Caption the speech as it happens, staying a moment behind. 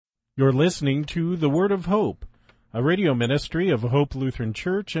You're listening to The Word of Hope, a radio ministry of Hope Lutheran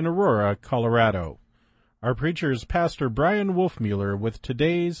Church in Aurora, Colorado. Our preacher is Pastor Brian Wolfmueller with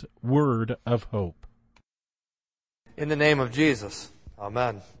today's Word of Hope. In the name of Jesus,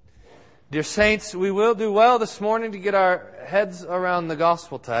 amen. Dear saints, we will do well this morning to get our heads around the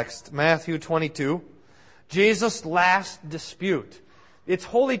gospel text, Matthew 22, Jesus' last dispute. It's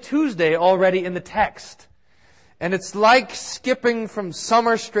Holy Tuesday already in the text. And it's like skipping from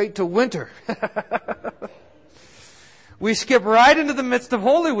summer straight to winter. We skip right into the midst of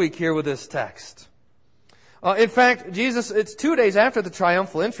Holy Week here with this text. In fact, it's 2 days after the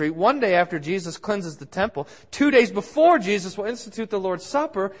triumphal entry, 1 day after Jesus cleanses the temple, 2 days before Jesus will institute the Lord's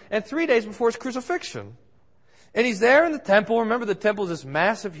Supper, and 3 days before His crucifixion. And He's there in the temple. Remember, the temple is this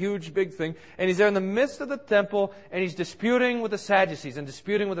massive, huge, big thing. And He's there in the midst of the temple, and He's disputing with the Sadducees and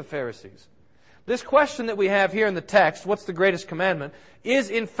disputing with the Pharisees. This question that we have here in the text, what's the greatest commandment,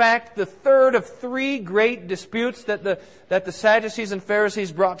 is in fact the third of three great disputes that the Sadducees and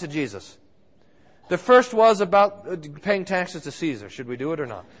Pharisees brought to Jesus. The first was about paying taxes to Caesar. Should we do it or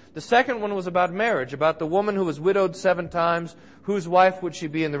not? The second one was about marriage, about the woman who was widowed 7 times, whose wife would she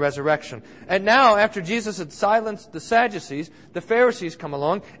be in the resurrection. And now, after Jesus had silenced the Sadducees, the Pharisees come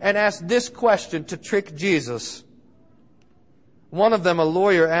along and ask this question to trick Jesus. One of them, a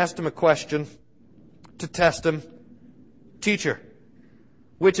lawyer, asked him a question to test him. Teacher,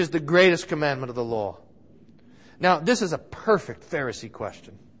 which is the greatest commandment of the law? Now, this is a perfect Pharisee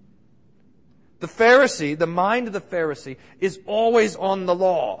question. The Pharisee, the mind of the Pharisee, is always on the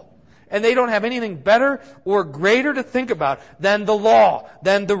law. And they don't have anything better or greater to think about than the law,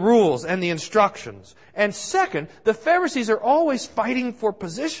 than the rules and the instructions. And second, the Pharisees are always fighting for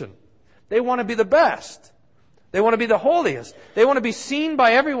position. They want to be the best. They want to be the holiest. They want to be seen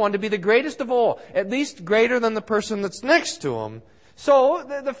by everyone to be the greatest of all, at least greater than the person that's next to them. So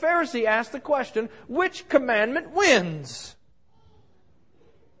the Pharisee asked the question, which commandment wins?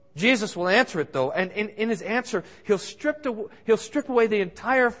 Jesus will answer it, though, and in His answer, He'll strip away the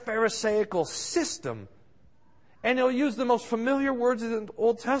entire Pharisaical system, and He'll use the most familiar words in the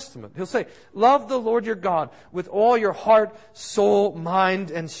Old Testament. He'll say, love the Lord your God with all your heart, soul,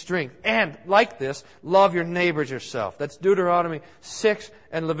 mind, and strength. And, like this, love your neighbors yourself. That's Deuteronomy 6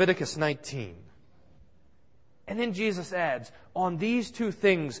 and Leviticus 19. And then Jesus adds, on these two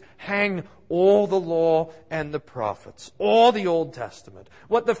things hang all the law and the prophets, all the Old Testament.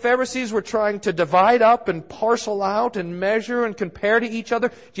 What the Pharisees were trying to divide up and parcel out and measure and compare to each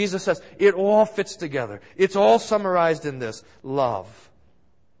other, Jesus says, it all fits together. It's all summarized in this: love.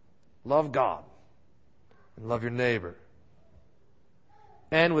 Love God and love your neighbor.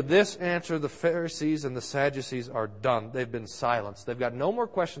 And with this answer, the Pharisees and the Sadducees are done. They've been silenced. They've got no more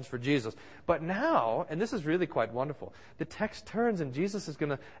questions for Jesus. But now, and this is really quite wonderful, the text turns and Jesus is going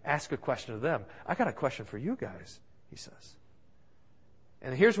to ask a question to them. I got a question for you guys, He says.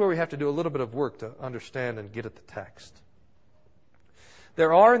 And here's where we have to do a little bit of work to understand and get at the text.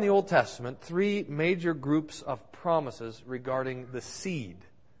 There are in the Old Testament 3 major groups of promises regarding the seed.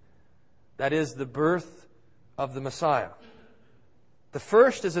 That is, the birth of the Messiah. The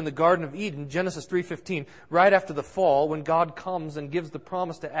first is in the Garden of Eden, Genesis 3:15, right after the fall, when God comes and gives the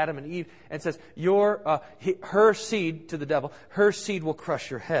promise to Adam and Eve and says, her seed, to the devil, her seed will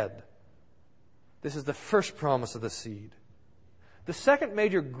crush your head. This is the first promise of the seed. The second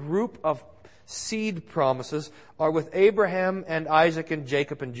major group of seed promises are with Abraham and Isaac and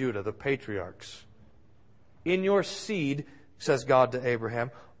Jacob and Judah, the patriarchs. In your seed, says God to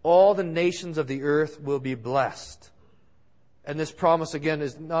Abraham, all the nations of the earth will be blessed. And this promise, again,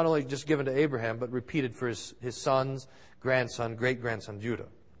 is not only just given to Abraham, but repeated for his sons, grandson, great-grandson, Judah.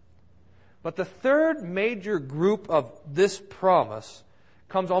 But the third major group of this promise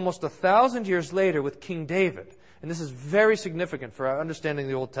comes almost 1,000 years later with King David. And this is very significant for our understanding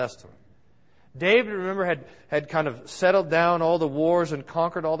the Old Testament. David, remember, had kind of settled down all the wars and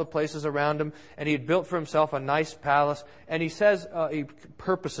conquered all the places around him, and he had built for himself a nice palace. And he says he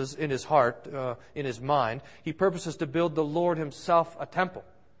purposes in his heart, in his mind, he purposes to build the Lord Himself a temple.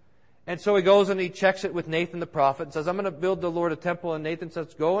 And so he goes and he checks it with Nathan the prophet and says, I'm going to build the Lord a temple. And Nathan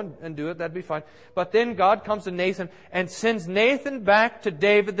says, go and do it, that'd be fine. But then God comes to Nathan and sends Nathan back to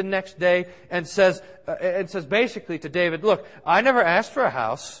David the next day and says basically to David, look, I never asked for a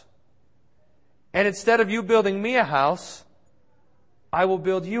house. And instead of you building me a house, I will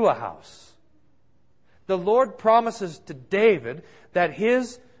build you a house. The Lord promises to David that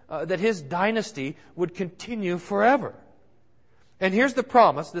his dynasty would continue forever. And here's the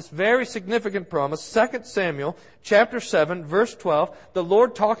promise, this very significant promise, 2 Samuel chapter 7, verse 12, the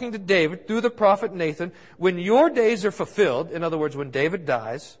Lord talking to David through the prophet Nathan, when your days are fulfilled, in other words, when David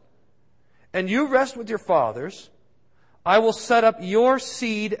dies, and you rest with your fathers, I will set up your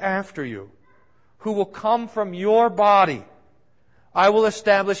seed after you, who will come from your body. I will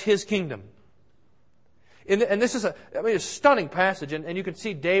establish his kingdom. And this is a stunning passage, and you can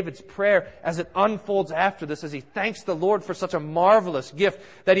see David's prayer as it unfolds after this, as he thanks the Lord for such a marvelous gift,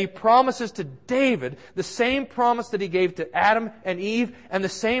 that he promises to David the same promise that he gave to Adam and Eve, and the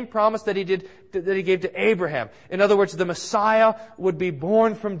same promise that he gave to Abraham. In other words, the Messiah would be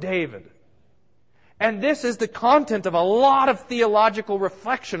born from David. And this is the content of a lot of theological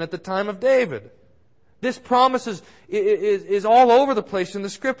reflection at the time of David. This promise is all over the place in the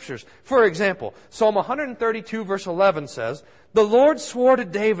Scriptures. For example, Psalm 132 verse 11 says, "The Lord swore to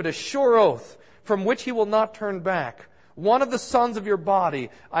David a sure oath from which he will not turn back. One of the sons of your body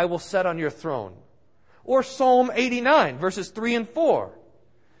I will set on your throne." Or Psalm 89 verses 3 and 4.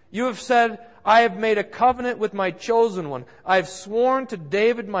 "You have said, I have made a covenant with my chosen one. I have sworn to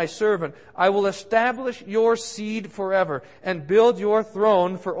David my servant, I will establish your seed forever and build your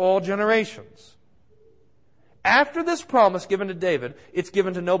throne for all generations." After this promise given to David, it's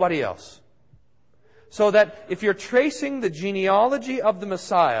given to nobody else. So that if you're tracing the genealogy of the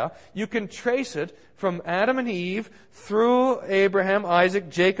Messiah, you can trace it from Adam and Eve through Abraham, Isaac,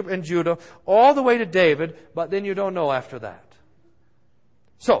 Jacob, and Judah, all the way to David, but then you don't know after that.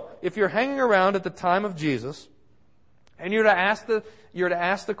 So, if you're hanging around at the time of Jesus, and you're to ask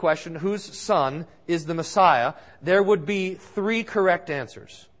the question, whose son is the Messiah, there would be three correct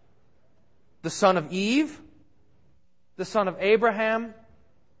answers. The son of Eve, the son of Abraham,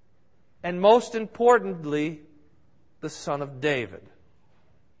 and most importantly, the son of David.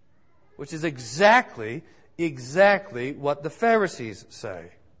 Which is exactly what the Pharisees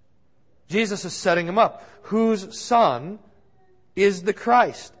say. Jesus is setting them up. Whose son is the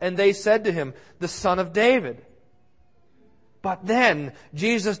Christ? And they said to him, the son of David. But then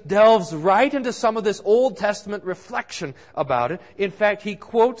Jesus delves right into some of this Old Testament reflection about it. In fact, he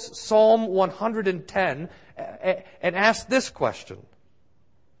quotes Psalm 110 and asks this question.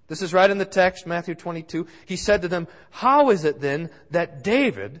 This is right in the text, Matthew 22. He said to them, "How is it then that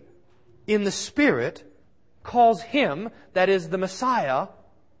David, in the Spirit, calls him," that is the Messiah,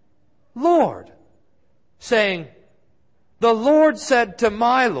 "Lord, saying, the Lord said to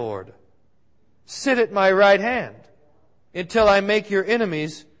my Lord, sit at my right hand, until I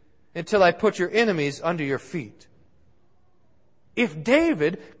put your enemies under your feet." If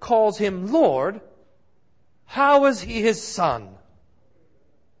David calls him Lord, how is he his son?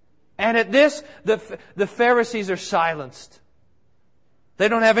 And at this, the Pharisees are silenced. They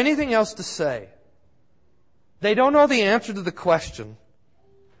don't have anything else to say. They don't know the answer to the question.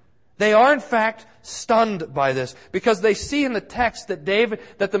 They are in fact stunned by this, because they see in the text that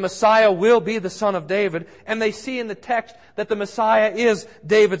the Messiah will be the son of David, and they see in the text that the Messiah is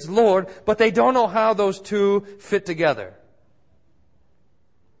David's Lord, but they don't know how those two fit together.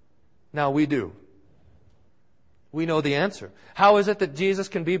 Now we do. We know the answer. How is it that Jesus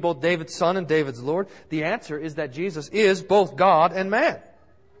can be both David's son and David's Lord? The answer is that Jesus is both God and man.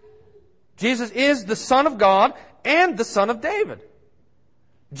 Jesus is the Son of God and the Son of David.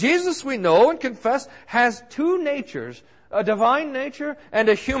 Jesus, we know and confess, has two natures, a divine nature and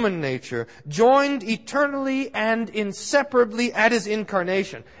a human nature, joined eternally and inseparably at His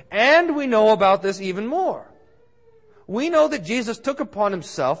incarnation. And we know about this even more. We know that Jesus took upon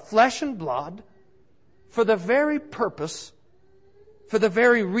Himself flesh and blood for the very purpose, for the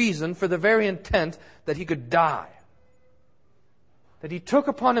very reason, for the very intent that He could die. That He took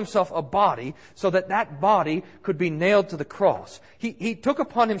upon Himself a body so that that body could be nailed to the cross. He took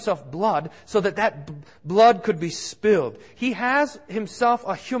upon Himself blood so that that blood could be spilled. He has Himself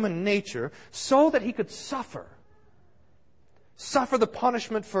a human nature so that He could suffer. Suffer the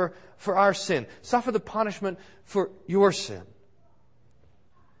punishment for our sin. Suffer the punishment for your sin.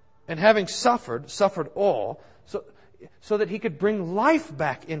 And having suffered all, so that He could bring life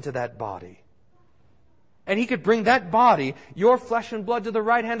back into that body. And He could bring that body, your flesh and blood, to the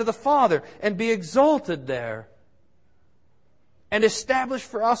right hand of the Father and be exalted there. And establish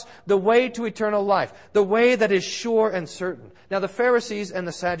for us the way to eternal life, the way that is sure and certain. Now the Pharisees and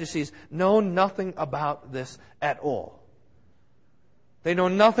the Sadducees know nothing about this at all. They know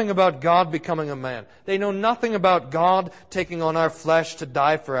nothing about God becoming a man. They know nothing about God taking on our flesh to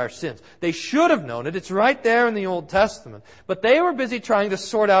die for our sins. They should have known it. It's right there in the Old Testament. But they were busy trying to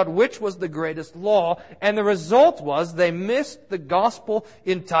sort out which was the greatest law, and the result was they missed the gospel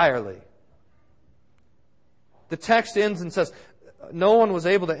entirely. The text ends and says, "No one was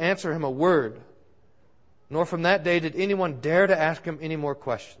able to answer him a word, nor from that day did anyone dare to ask him any more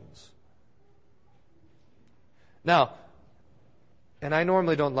questions." Now, and I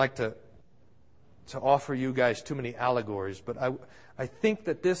normally don't like to to offer you guys too many allegories, but I think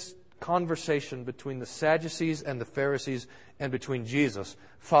that this conversation between the Sadducees and the Pharisees and between Jesus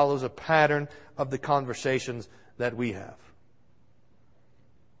follows a pattern of the conversations that we have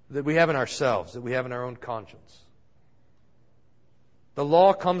in ourselves, that we have in our own conscience. The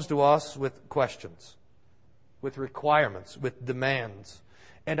law comes to us with questions, with requirements, with demands.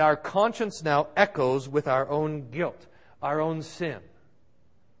 And our conscience now echoes with our own guilt, our own sin.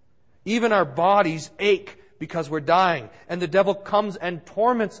 Even our bodies ache because we're dying. And the devil comes and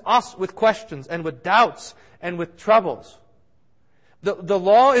torments us with questions and with doubts and with troubles. The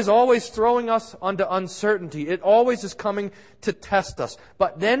law is always throwing us onto uncertainty. It always is coming to test us.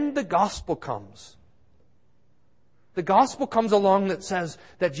 But then the gospel comes. The gospel comes along that says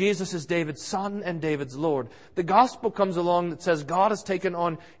that Jesus is David's son and David's Lord. The gospel comes along that says God has taken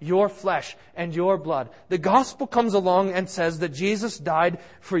on your flesh and your blood. The gospel comes along and says that Jesus died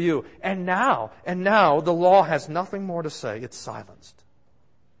for you. And now the law has nothing more to say. It's silenced.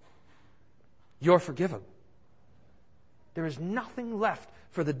 You're forgiven. There is nothing left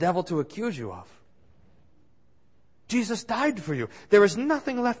for the devil to accuse you of. Jesus died for you. There is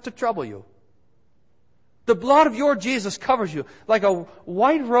nothing left to trouble you. The blood of your Jesus covers you like a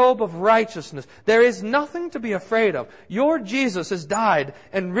white robe of righteousness. There is nothing to be afraid of. Your Jesus has died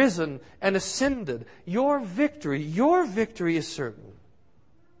and risen and ascended. Your victory is certain.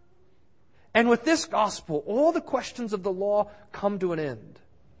 And with this gospel, all the questions of the law come to an end.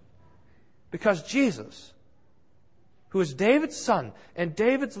 Because Jesus, who is David's son and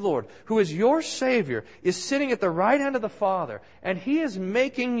David's Lord, who is your Savior, is sitting at the right hand of the Father, and He is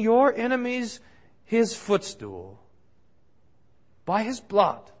making your enemies His footstool by His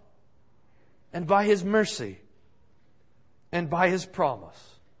blood and by His mercy and by His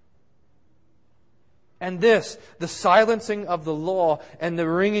promise. And this, the silencing of the law and the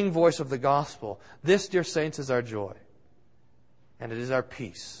ringing voice of the gospel, this, dear saints, is our joy. And it is our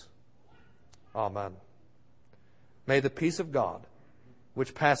peace. Amen. May the peace of God,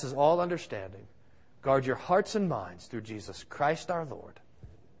 which passes all understanding, guard your hearts and minds through Jesus Christ our Lord.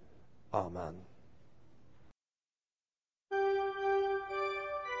 Amen.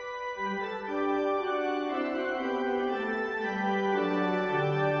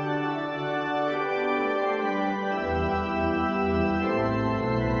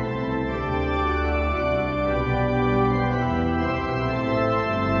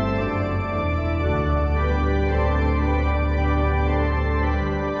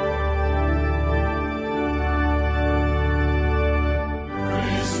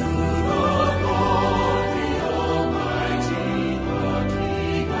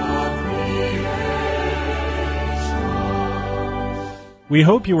 We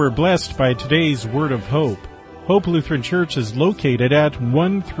hope you were blessed by today's Word of Hope. Hope Lutheran Church is located at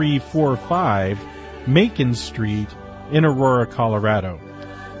 1345 Macon Street in Aurora, Colorado.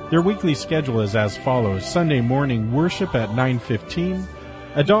 Their weekly schedule is as follows: Sunday morning worship at 9:15,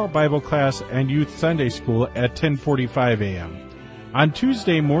 adult Bible class and youth Sunday school at 10:45 a.m. On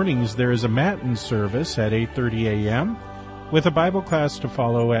Tuesday mornings there is a Matin service at 8:30 a.m. with a Bible class to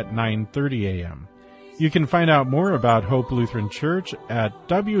follow at 9:30 a.m. You can find out more about Hope Lutheran Church at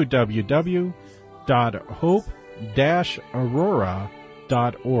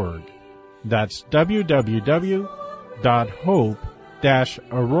www.hope-aurora.org. That's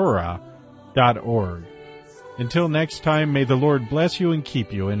www.hope-aurora.org. Until next time, may the Lord bless you and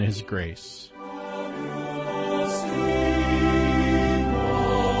keep you in His grace.